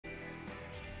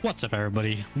What's up,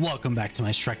 everybody? Welcome back to my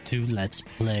Shrek 2 Let's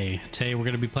Play. Today we're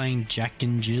going to be playing Jack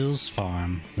and Jill's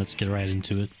farm. Let's get right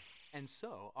into it. And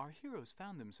so, our heroes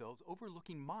found themselves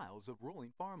overlooking miles of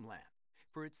rolling farmland.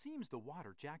 For it seems the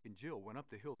water Jack and Jill went up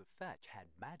the hill to fetch had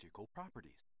magical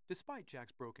properties. Despite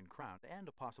Jack's broken crown and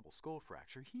a possible skull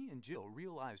fracture, he and Jill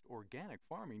realized organic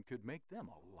farming could make them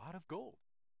a lot of gold.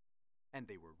 And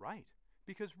they were right.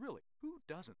 Because really, who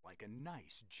doesn't like a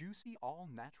nice, juicy,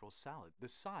 all-natural salad the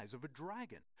size of a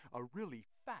dragon? A really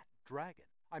fat dragon.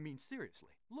 I mean, seriously,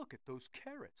 look at those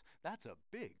carrots. That's a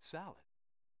big salad.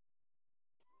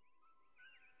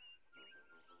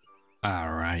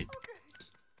 Alright.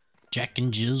 Jack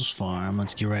and Jill's farm.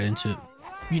 Let's get right into it.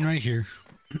 Being right here.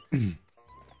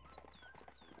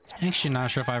 Actually,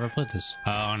 not sure if I ever played this.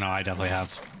 Oh, no, I definitely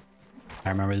have. I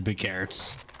remember the big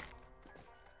carrots.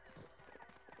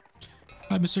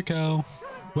 Hi, Mr. Cow.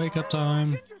 Wake up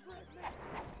time.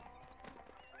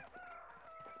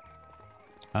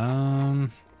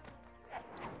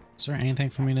 Is there anything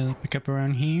for me to pick up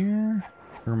around here?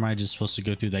 Or am I just supposed to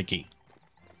go through that gate?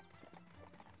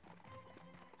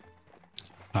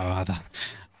 Oh, I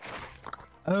thought...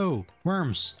 Oh,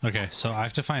 worms. Okay, so I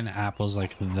have to find apples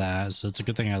like that. So it's a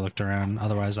good thing I looked around.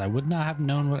 Otherwise, I would not have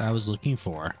known what I was looking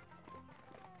for.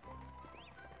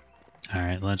 All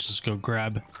right, let's just go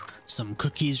grab some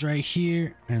cookies right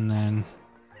here. And then...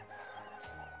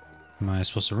 Am I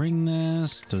supposed to ring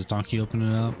this? Does Donkey open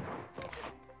it up?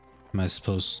 Am I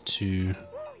supposed to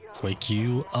wake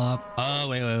you up? Oh,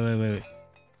 wait.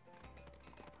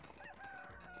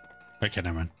 Okay,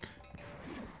 never mind.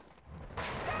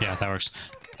 Yeah, that works.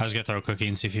 I was gonna throw a cookie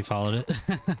and see if he followed it.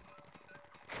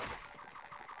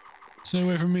 Stay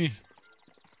away from me.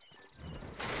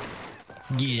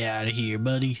 Get out of here,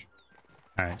 buddy.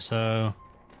 Alright, so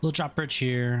little drop bridge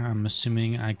here. I'm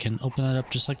assuming I can open that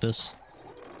up just like this.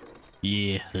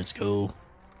 Yeah, let's go.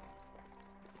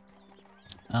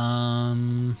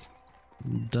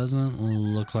 Doesn't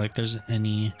look like there's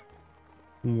any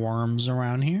worms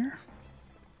around here.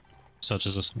 So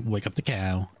let's just wake up the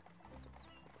cow.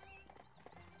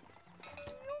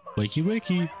 Wakey,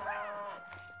 wakey.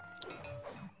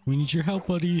 We need your help,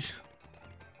 buddy.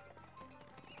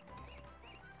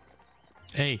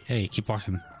 Hey, keep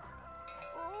walking.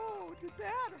 Oh, did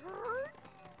that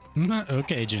hurt?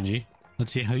 Okay, Gingy.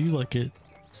 Let's see how you like it.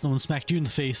 Someone smacked you in the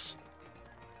face.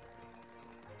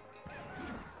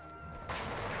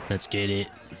 Let's get it.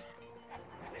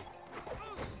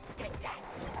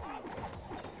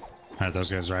 Alright,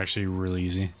 those guys are actually really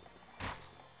easy.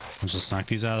 Let's just knock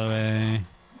these out of the way.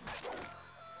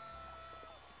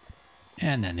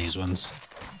 And then these ones.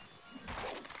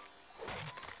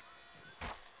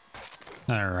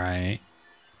 Alright.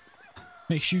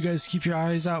 Make sure you guys keep your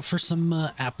eyes out for some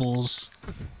apples.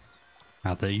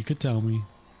 Not that you could tell me.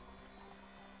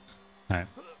 Alright.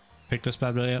 Pick this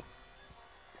bad boy up.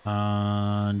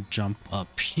 Jump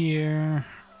up here.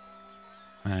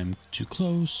 I'm too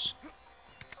close.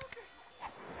 I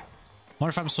wonder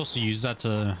if I'm supposed to use that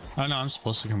to... Oh no, I'm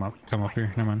supposed to come up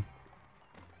here. Never mind.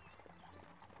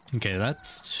 Okay,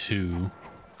 that's 2.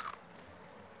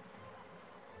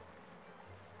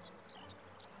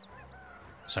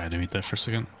 Sorry, I didn't meet that for a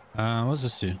second. What does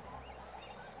this do?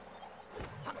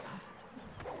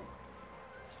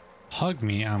 Hug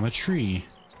me, I'm a tree.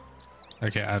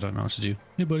 Okay, I don't know what to do.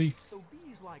 Hey, buddy. So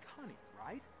bees like honey,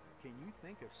 right? Can you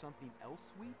think of something else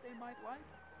sweet they might like?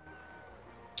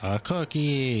 A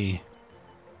cookie.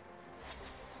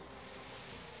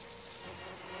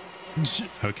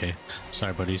 Okay,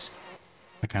 sorry, buddies.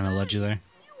 I kind of led you there.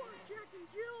 You are Jack and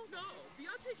Jill? No, we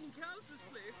are taking care of this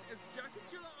place as Jack and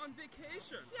Jill are on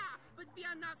vacation. Yeah, but we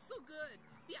are not so good.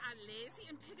 We are lazy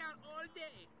and pick out all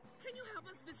day. Can you help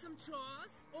us with some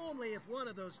chores? Only if one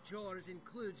of those chores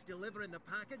includes delivering the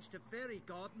package to Fairy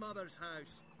Godmother's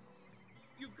house.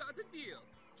 You've got a deal.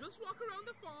 Just walk around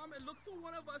the farm and look for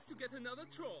one of us to get another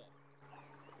chore.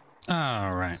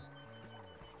 All right.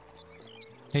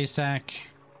 Haystack.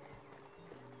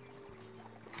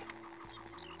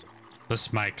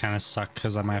 This might kind of suck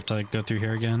because I might have to like go through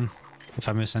here again if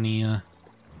I miss any of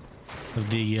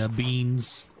the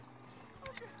beans.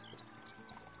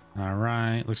 All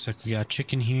right, looks like we got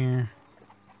chicken here.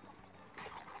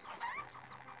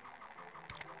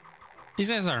 These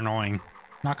guys are annoying,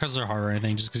 not because they're hard or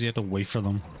anything, just because you have to wait for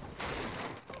them.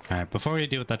 All right, before we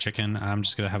deal with that chicken, I'm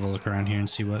just gonna have a look around here and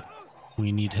see what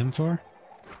we need him for.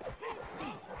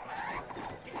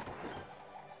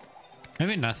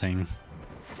 Maybe nothing.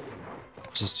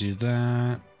 Just do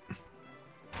that.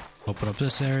 Open up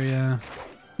this area.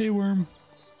 Hey, worm.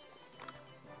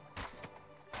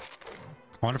 I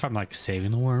wonder if I'm like saving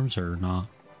the worms or not.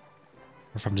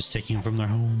 or if I'm just taking them from their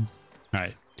home. All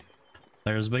right,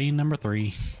 there's bean number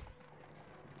 3.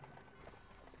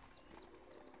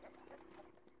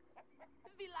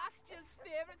 We lost Jill's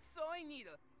favorite sewing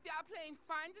needle. We are playing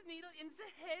find the needle in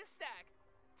the haystack.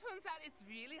 Turns out it's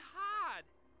really hard.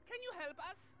 Can you help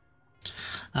us?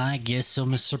 I guess so,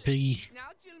 Mr. Piggy. Now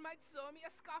Jill might sew me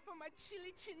a scarf for my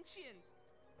chili chin chin.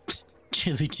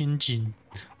 Chili chin chin.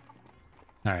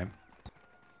 All right.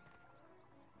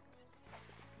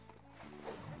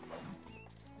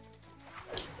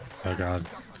 Oh god.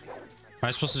 Am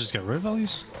I supposed to just get rid of all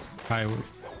these? I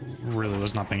really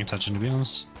was not paying attention, to be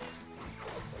honest.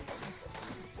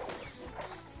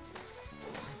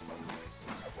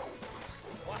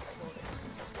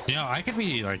 You know, I could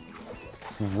be like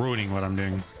ruining what I'm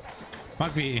doing.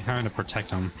 Might be having to protect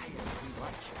them.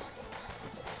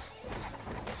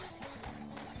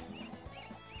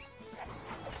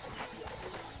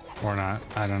 Or not.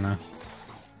 I don't know.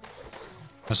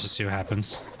 Let's just see what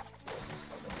happens.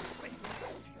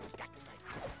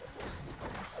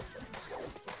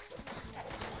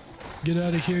 Get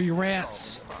out of here, you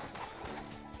rats!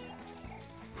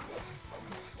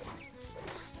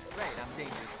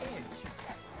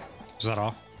 Is that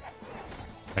all?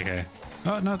 Okay.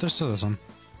 Oh, no, there's still this one.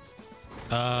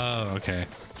 Oh, okay.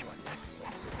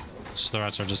 So the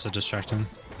rats are just a distraction.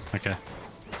 Okay.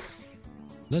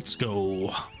 Let's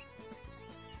go.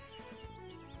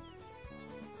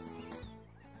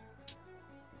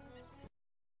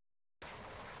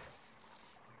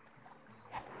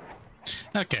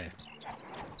 Okay.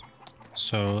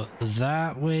 So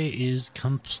that way is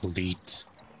complete.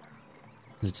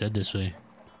 Let's head this way.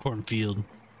 Cornfield.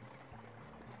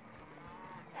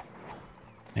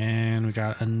 And we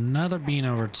got another bean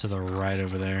over to the right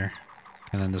over there.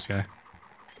 And then this guy.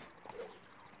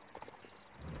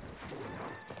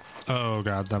 Oh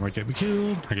god, that might get me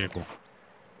killed. Okay, cool.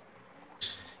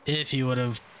 If he would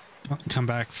have come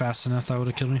back fast enough, that would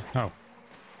have killed me. Oh.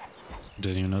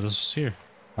 Didn't even know this was here.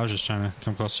 I was just trying to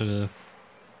come closer to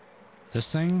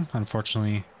this thing.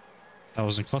 Unfortunately, that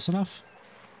wasn't close enough.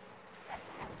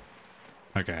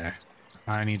 Okay.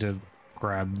 I need to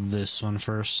grab this one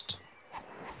first.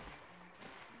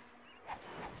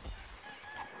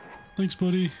 Thanks,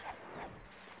 buddy.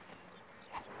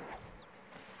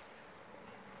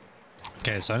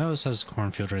 Okay, so I know it says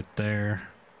cornfield right there.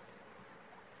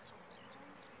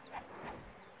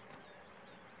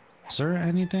 Is there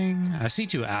anything? I see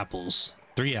 2 apples.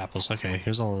 3 apples. Okay,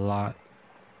 here's a lot.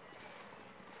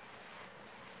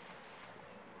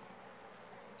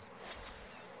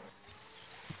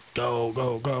 Go,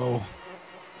 go, go.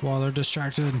 While they're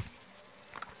distracted.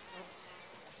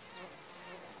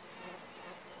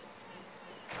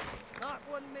 That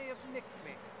one may have nicked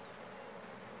me.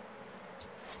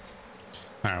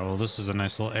 Alright, well, this is a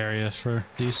nice little area for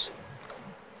these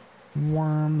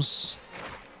worms.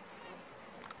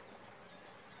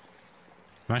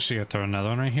 I'm actually gonna throw another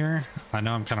one right here. I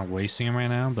know I'm kind of wasting them right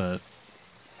now, but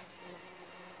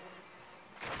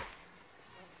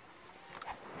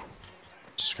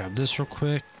just grab this real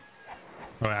quick.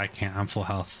 Oh, I can't. I'm full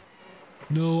health.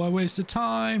 No, I wasted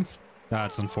time.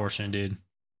 That's unfortunate, dude.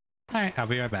 All right, I'll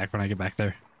be right back when I get back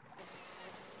there.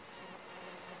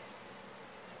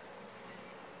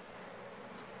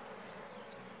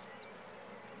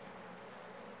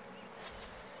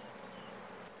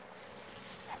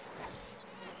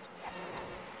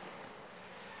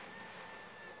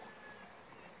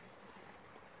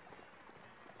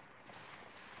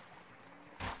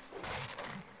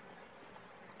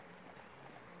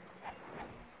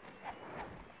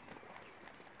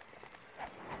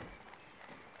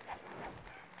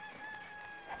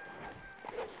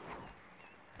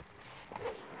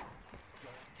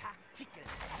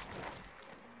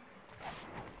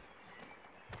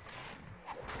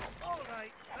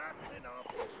 Alright, that's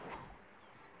enough.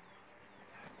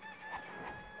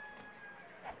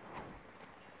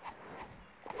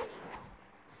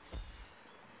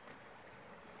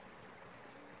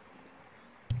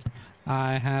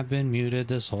 I have been muted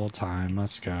this whole time.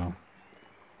 Let's go.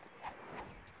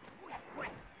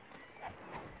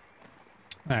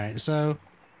 All right, so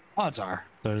odds are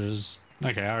there's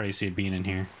okay. I already see a bean in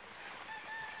here.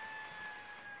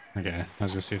 Okay, I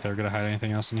was gonna see if they're gonna hide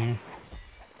anything else in here.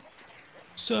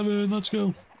 7, let's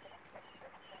go.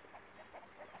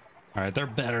 All right, there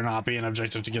better not be an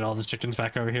objective to get all the chickens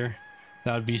back over here.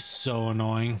 That would be so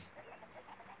annoying.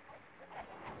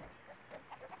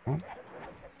 Oh.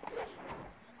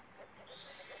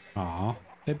 Aw,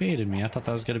 they baited me. I thought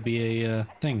that was gonna be a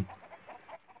thing.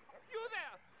 You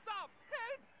there! Stop!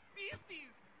 Help!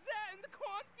 Beasties! They're in the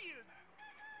cornfield!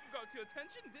 Got your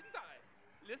attention, didn't I?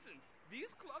 Listen,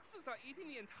 these cluxes are eating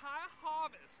entire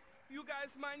harvest. You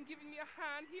guys mind giving me a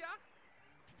hand here?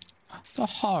 The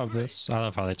harvest. I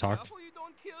love how they talk. Careful you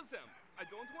don't kill them. I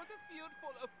don't want a field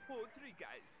full of poultry,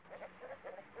 guys.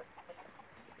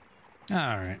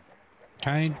 Alright.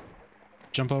 Can I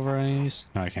jump over any of these?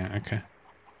 No, I can't. Okay.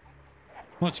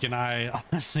 Once again, I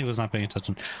honestly was not paying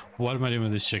attention. What am I doing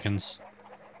with these chickens?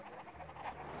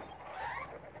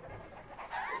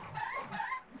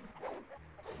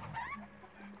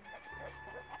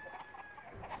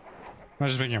 Am I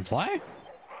just making them fly?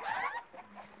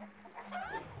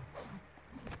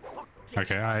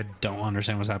 Okay, I don't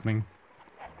understand what's happening.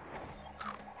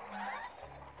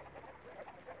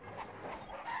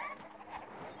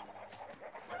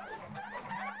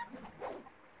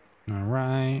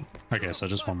 Alright. Okay, so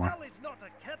just one more.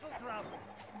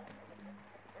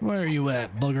 Where are you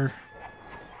at, bugger?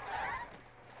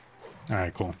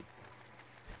 Alright, cool.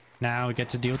 Now we get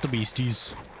to deal with the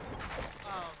beasties.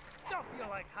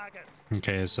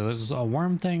 Okay, so this is a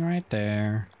worm thing right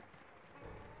there.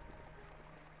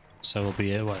 So we'll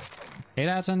be at what? 8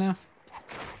 out of 10 now?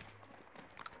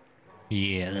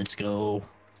 Yeah, let's go.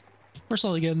 We're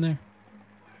slowly getting there.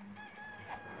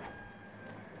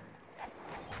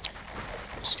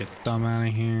 Just get the thumb out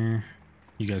of here.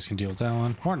 You guys can deal with that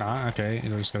one. Or not. Okay,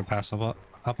 we're just gonna pass up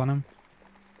on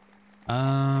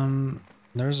him.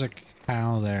 There's a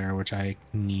cow there, which I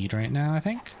need right now, I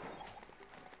think.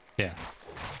 Yeah.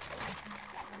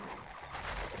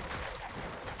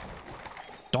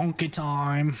 Donkey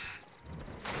time.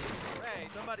 Hey,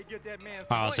 somebody get that man.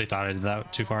 I honestly thought I did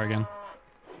that too far again.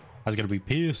 I was gonna be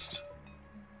pissed.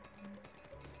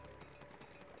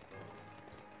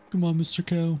 Come on, Mr.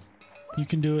 Cow. You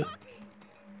can do it.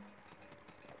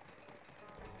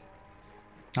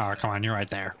 Oh, come on, you're right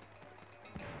there.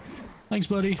 Thanks,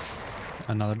 buddy.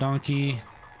 Another donkey.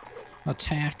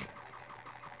 Attack.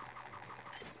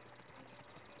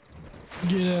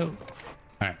 Get out.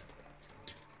 Alright.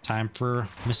 Time for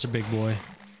Mr. Big Boy.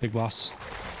 Big Boss.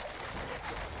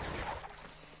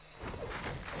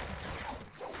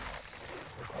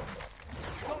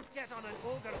 Don't get on an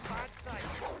ogre's bad side.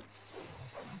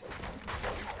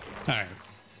 Alright.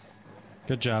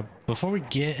 Good job. Before we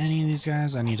get any of these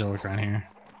guys, I need to look around here.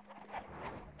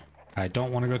 I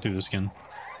don't want to go through this skin.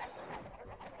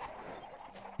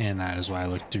 And that is why I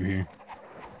looked through here.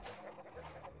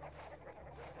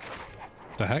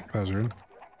 The heck? That was weird.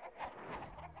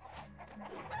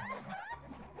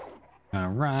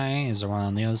 Alright, is there one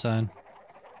on the other side?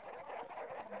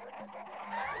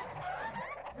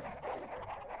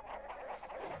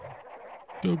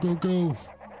 Go, go, go.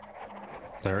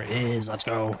 There is. Let's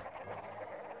go.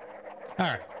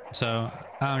 Alright, so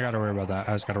I don't gotta worry about that.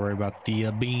 I just gotta worry about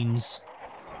the beans.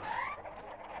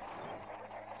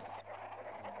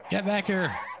 Get back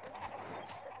here.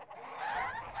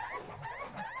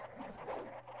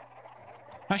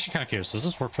 I'm actually kind of curious. Does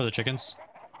this work for the chickens?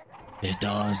 It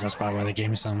does. That's probably why they gave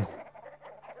me some.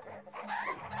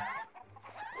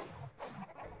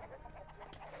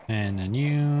 And then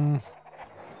you.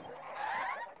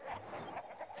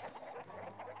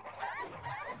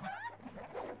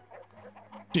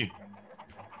 Dude.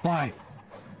 Fly.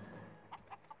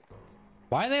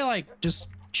 Why are they like just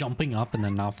jumping up and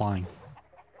then not flying?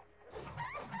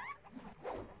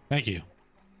 Thank you.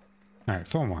 Alright,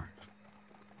 4 more.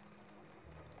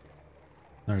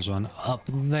 There's one up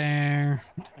there.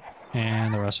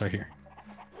 And the rest are here.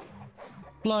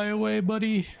 Fly away,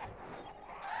 buddy.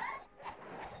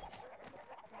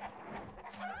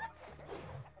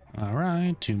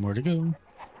 Alright, 2 more to go.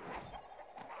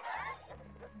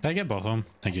 Did I get both of them?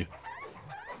 Thank you.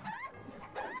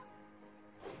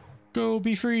 Go,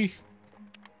 be free.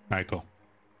 Alright, cool.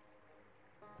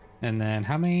 And then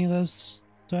how many of those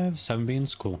do I have? 7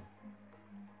 beans? Cool.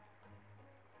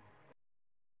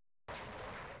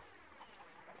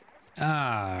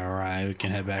 Alright, we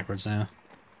can head backwards now.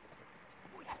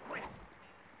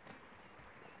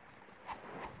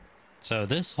 So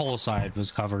this whole side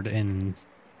was covered in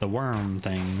the worm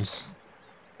things,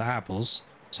 the apples.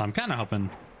 So I'm kind of hoping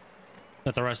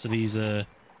that the rest of these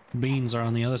beans are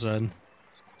on the other side.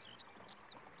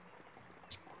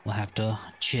 We'll have to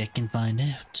check and find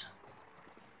out.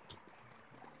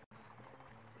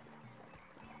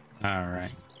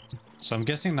 Alright. So I'm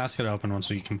guessing that's going to open once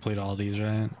we complete all these,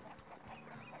 right?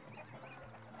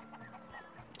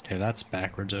 Okay, that's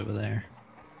backwards over there.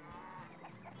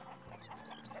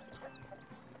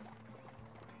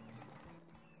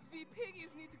 The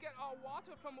piggies need to get our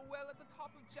water from a well at the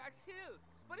top of Jack's Hill,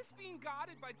 but it's being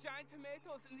guarded by giant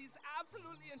tomatoes and these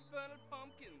absolutely infernal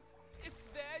pumpkins.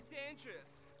 It's very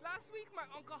dangerous. Last week, my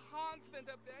Uncle Hans went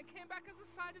up there and came back as a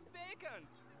side of bacon.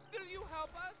 Will you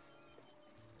help us?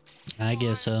 I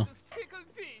guess so. Just tickled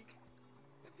pink.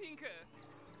 Pinker.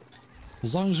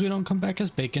 As long as we don't come back as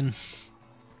bacon.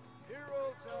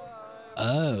 Hero time.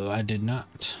 Oh, I did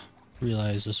not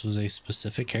realize this was a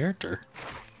specific character.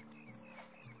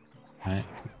 Alright.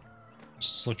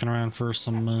 Just looking around for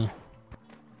some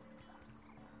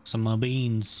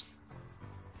beans.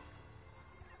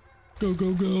 Go,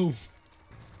 go, go.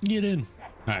 Get in.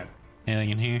 Alright. Anything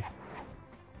in here?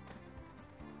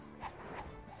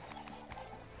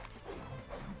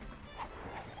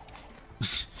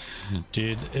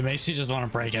 Dude, it makes you just want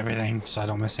to break everything so I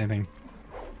don't miss anything.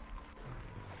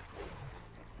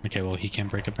 Okay, well, he can't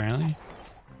break apparently.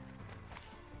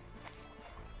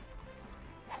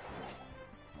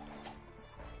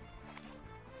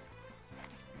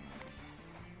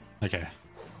 Okay.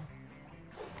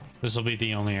 This will be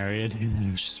the only area, dude.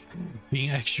 I'm just being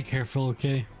extra careful,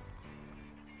 okay?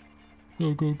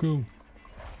 Go, go, go.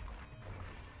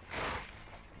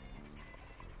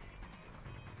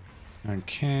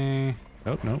 Okay.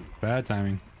 Oh, no. Bad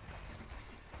timing.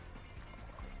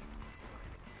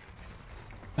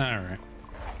 Alright.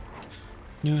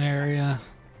 New area.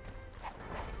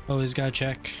 Always gotta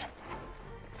check.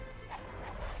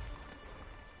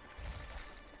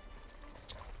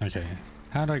 Okay.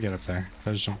 How do I get up there?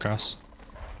 Do I just jump across?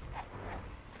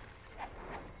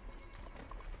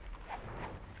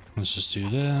 Let's just do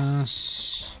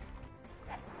this.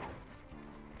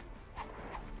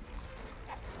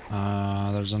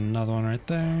 There's another one right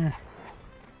there.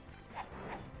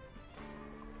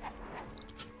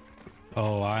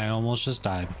 Oh, I almost just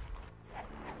died.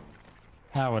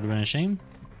 That would have been a shame.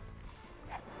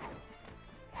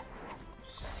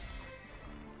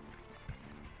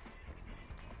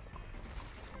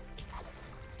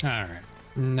 Alright.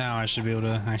 Now I should be able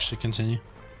to actually continue.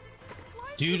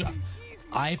 Dude,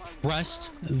 I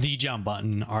pressed the jump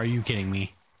button. Are you kidding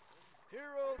me?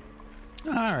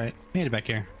 Alright, made it back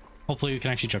here. Hopefully we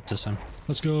can actually jump this time.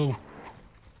 Let's go.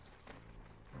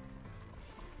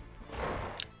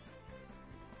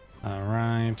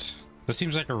 Alright. This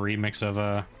seems like a remix of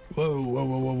whoa, whoa,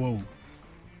 whoa, whoa, whoa.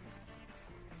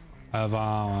 Of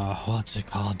what's it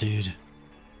called, dude?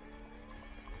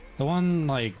 The one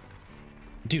like,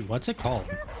 dude, what's it called?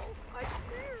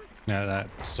 Yeah,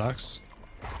 that sucks.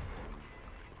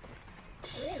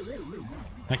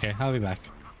 Okay, I'll be back.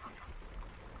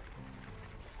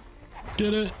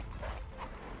 Get it.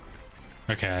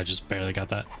 Okay, I just barely got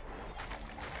that.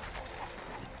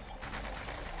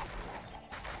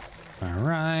 All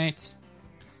right.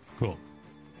 Cool.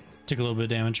 Took a little bit of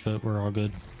damage, but we're all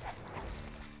good.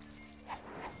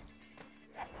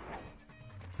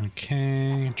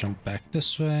 Okay, jump back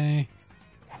this way.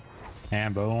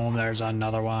 And boom, there's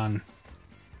another one.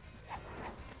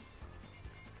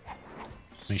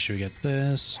 Make sure we get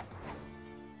this.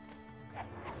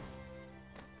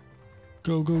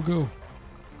 Go, go, go.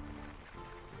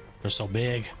 They're so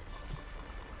big.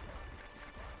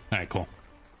 All right, cool.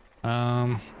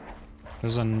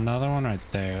 There's another one right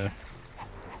there.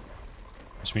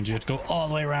 Which means you have to go all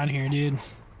the way around here, dude.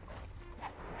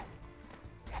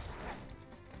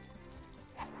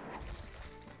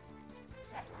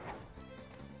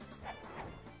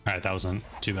 All right, that wasn't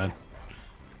too bad.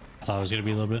 I thought it was gonna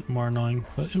be a little bit more annoying,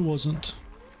 but it wasn't.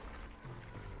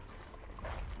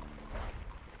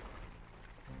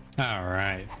 All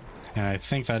right, and I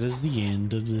think that is the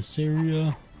end of this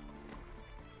area.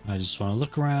 I just want to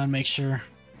look around, make sure.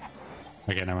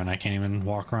 Okay, never mind. I can't even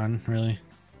walk around, really.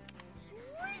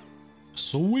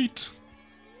 Sweet.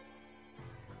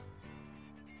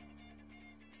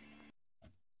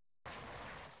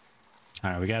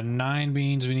 All right, we got 9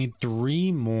 beans. We need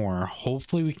 3 more.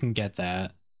 Hopefully we can get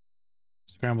that.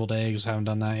 Scrambled eggs, haven't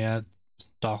done that yet.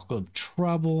 Stalk of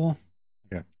trouble.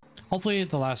 Okay. Hopefully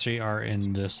the last 3 are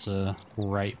in this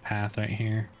right path right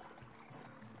here.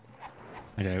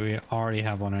 Okay, we already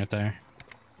have one right there.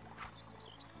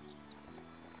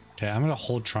 Okay, I'm gonna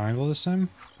hold triangle this time.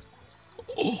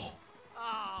 Oh,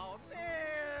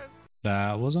 man.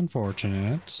 That was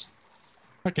unfortunate.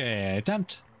 Okay,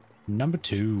 attempt number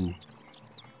 2.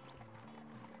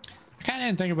 I kind of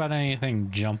didn't think about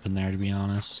anything jumping there, to be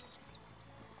honest.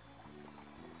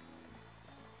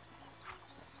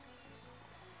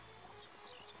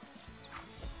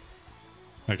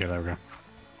 Okay, there we go.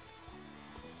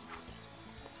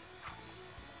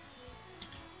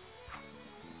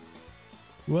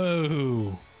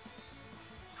 Whoa.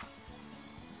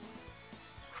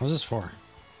 What's this for?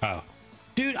 Oh.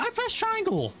 Dude, I pressed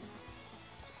triangle.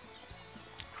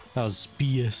 That was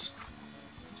BS.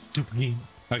 Stupid game.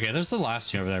 Okay, there's the last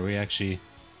 2 over there. We actually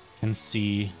can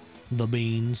see the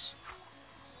beans.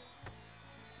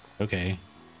 Okay.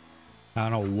 I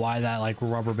don't know why that like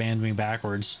rubber banded me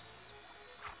backwards.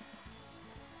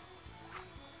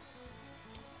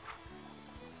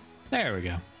 There we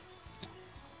go.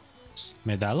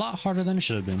 Made that a lot harder than it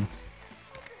should have been.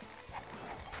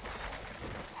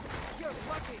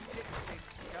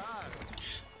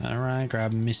 Alright,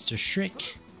 grab Mr.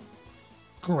 Shrek.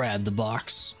 Grab the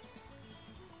box.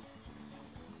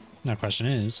 Now question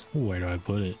is, where do I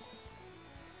put it?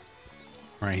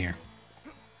 Right here.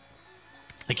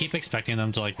 I keep expecting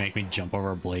them to like make me jump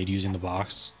over a blade using the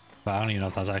box, but I don't even know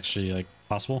if that's actually like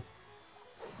possible.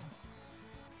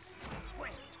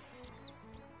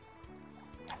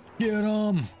 Get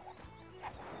him!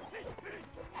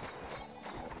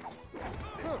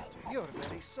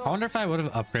 I wonder if I would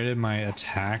have upgraded my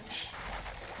attack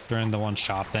during the one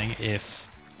shot thing if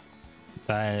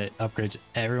that upgrades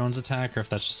everyone's attack, or if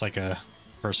that's just like a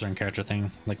first certain character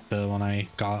thing, like the one I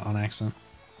got on accident.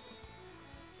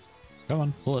 Go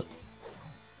on, pull it.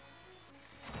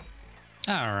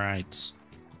 Alright.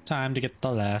 Time to get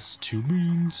the last 2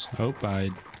 beans. Oh, I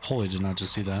wholly did not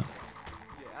just see that.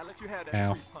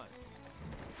 Ow.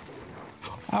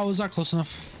 I was not close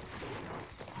enough.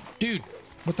 Dude,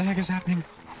 what the heck is happening?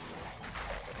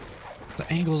 The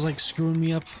angle's like screwing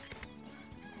me up.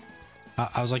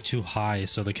 I was like too high,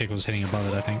 so the kick was hitting above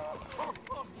it, I think.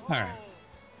 Alright.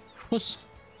 This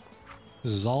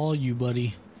is all you,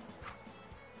 buddy.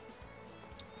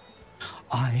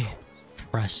 I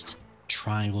pressed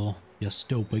triangle, you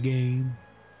stupid game.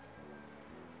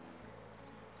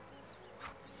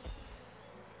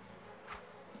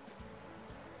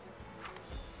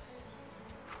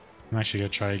 I'm actually gonna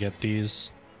try to get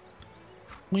these.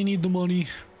 We need the money.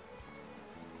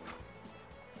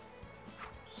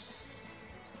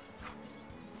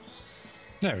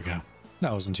 There we go.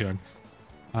 That wasn't too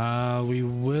hard. We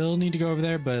will need to go over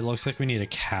there, but it looks like we need a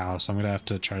cow, so I'm gonna have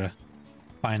to try to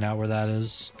find out where that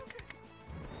is.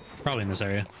 Probably in this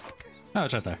area. Oh,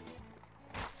 it's right there.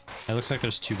 It looks like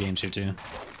there's 2 games here too.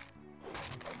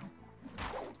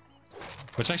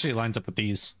 Which actually lines up with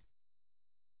these.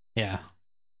 Yeah.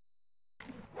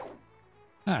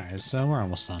 Alright, so we're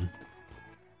almost done.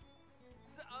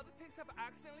 The other pigs have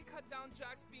accidentally cut down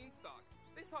Jack's beanstalk.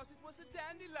 They thought it was a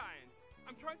dandelion.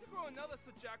 I'm trying to grow another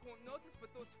so Jack won't notice,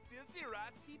 but those filthy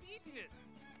rats keep eating it.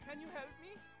 Can you help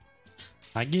me?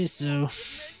 I guess so. It made me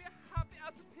happy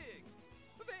as a pig.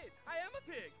 But wait, I am a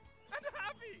pig. And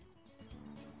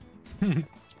happy.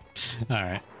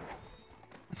 Alright.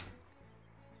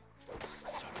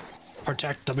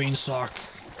 Protect the beanstalk.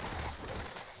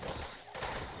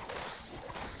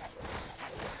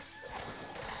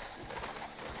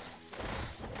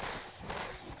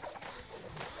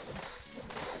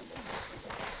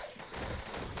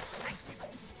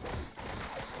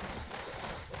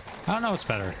 I don't know what's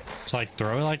better. To like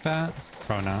throw it like that?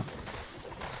 Probably not.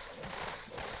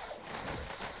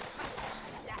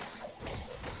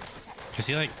 Cause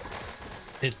he like,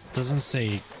 it doesn't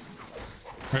say,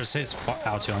 or it says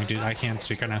out too long, dude. I can't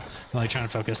speak right now. I'm like trying to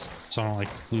focus so I don't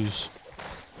like lose.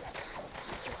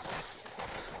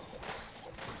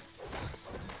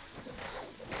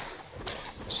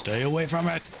 Stay away from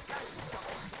it.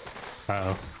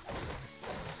 Uh-oh.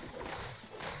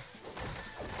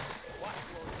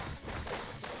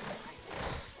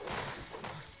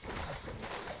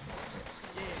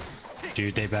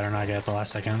 Dude, they better not get it the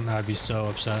last second. I'd be so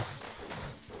upset.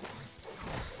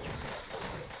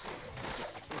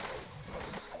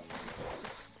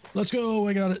 Let's go.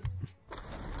 I got it.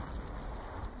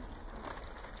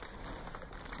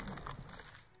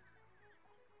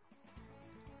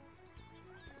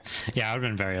 Yeah, I would have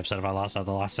been very upset if I lost at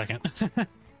the last second.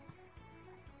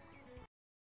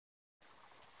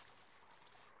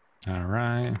 All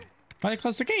right. Why did he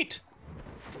close the gate?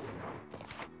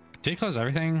 Did he close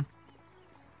everything?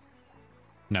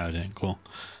 No, it didn't. Cool.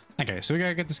 Okay, so we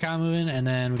gotta get this cow moving, and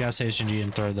then we gotta save Shinji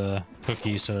and throw the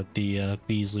cookie so that the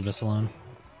bees leave us alone.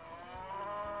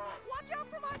 Watch out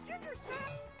for my ginger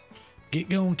snap! Get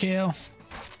going, Kale.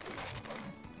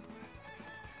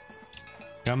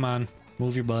 Come on,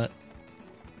 move your butt.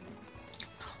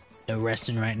 No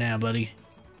resting right now, buddy.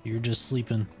 You're just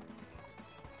sleeping.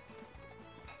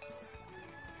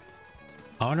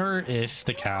 I wonder if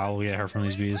the cow will get hurt from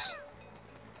these bees.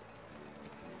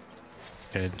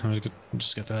 Okay, I'm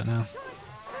just get that now.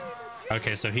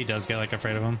 Okay, so he does get like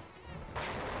afraid of him.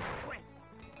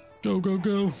 Go, go,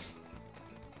 go.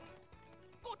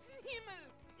 Guten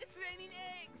Himmel! It's raining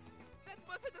eggs! That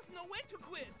mother doesn't know when to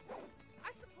quit!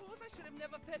 I suppose I should have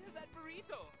never fed her that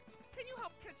burrito. Can you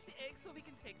help catch the eggs so we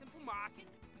can take them to market?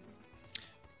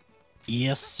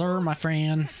 Yes, sir, my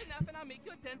friend. That's enough and I'll make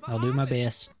you a Denver I'll do my omelet.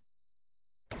 best.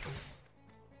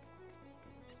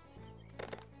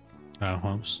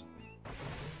 Oh, oops.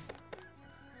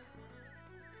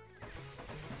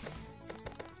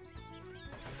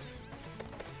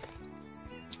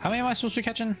 How many am I supposed to be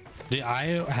catching?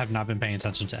 I have not been paying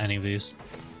attention to any of these,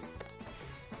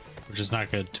 which is not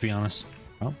good, to be honest.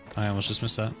 Oh, I almost just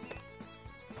missed that.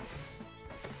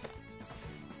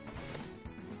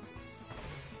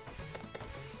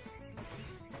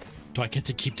 Do I get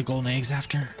to keep the golden eggs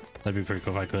after? That'd be pretty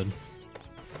cool if I could.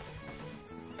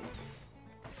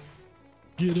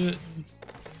 Get it.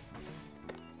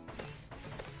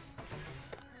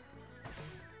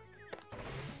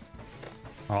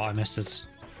 Oh, I missed it.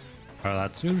 Oh,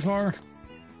 that's gonna be far.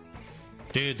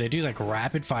 Dude, they do like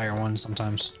rapid fire ones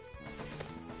sometimes.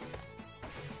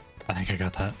 I think I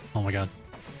got that. Oh my god.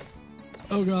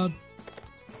 Oh god.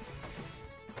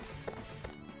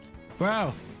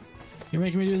 Wow. You're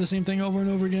making me do the same thing over and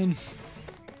over again.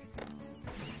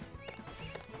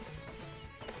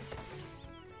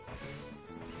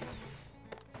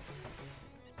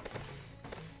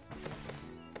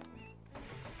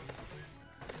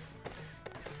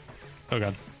 Oh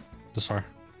god. This far.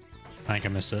 I think I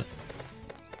missed it.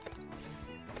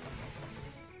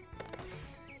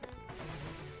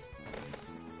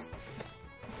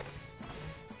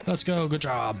 Let's go. Good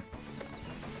job.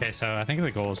 Okay, so I think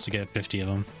the goal is to get 50 of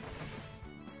them.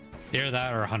 Either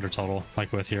that or 100 total,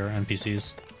 like with your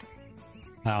NPCs.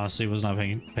 I honestly was not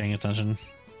paying attention.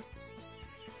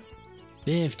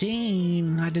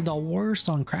 15. I did the worst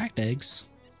on cracked eggs.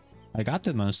 I got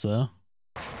the most though.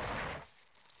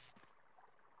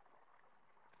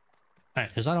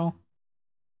 Alright, is that all?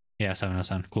 Yeah, 7 out of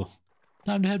 7. Cool.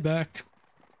 Time to head back.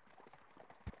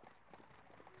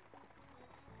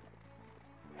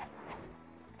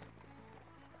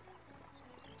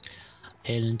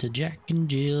 Heading to Jack and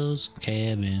Jill's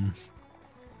cabin.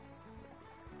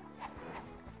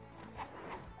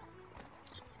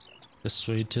 This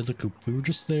way to the coop. We were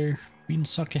just there, being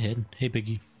stuck ahead. Hey,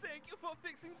 Biggie. Thank you for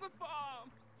fixing the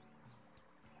farm.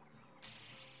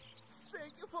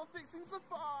 Thank you for fixing the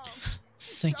farm.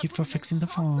 Thank you for fixing the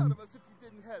farm.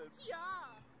 Yeah.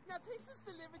 Now take this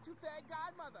delivery to Fairy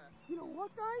Godmother. You know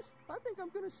what, guys? I think I'm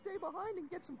gonna stay behind and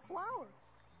get some flour.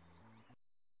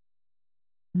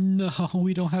 No,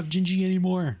 we don't have Gingy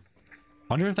anymore.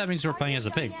 Wonder if that means we're playing as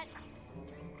a pig.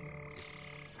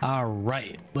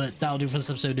 Alright, but that'll do for this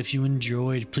episode. If you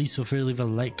enjoyed, please feel free to leave a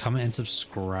like, comment, and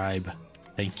subscribe.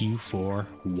 Thank you for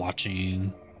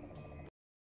watching.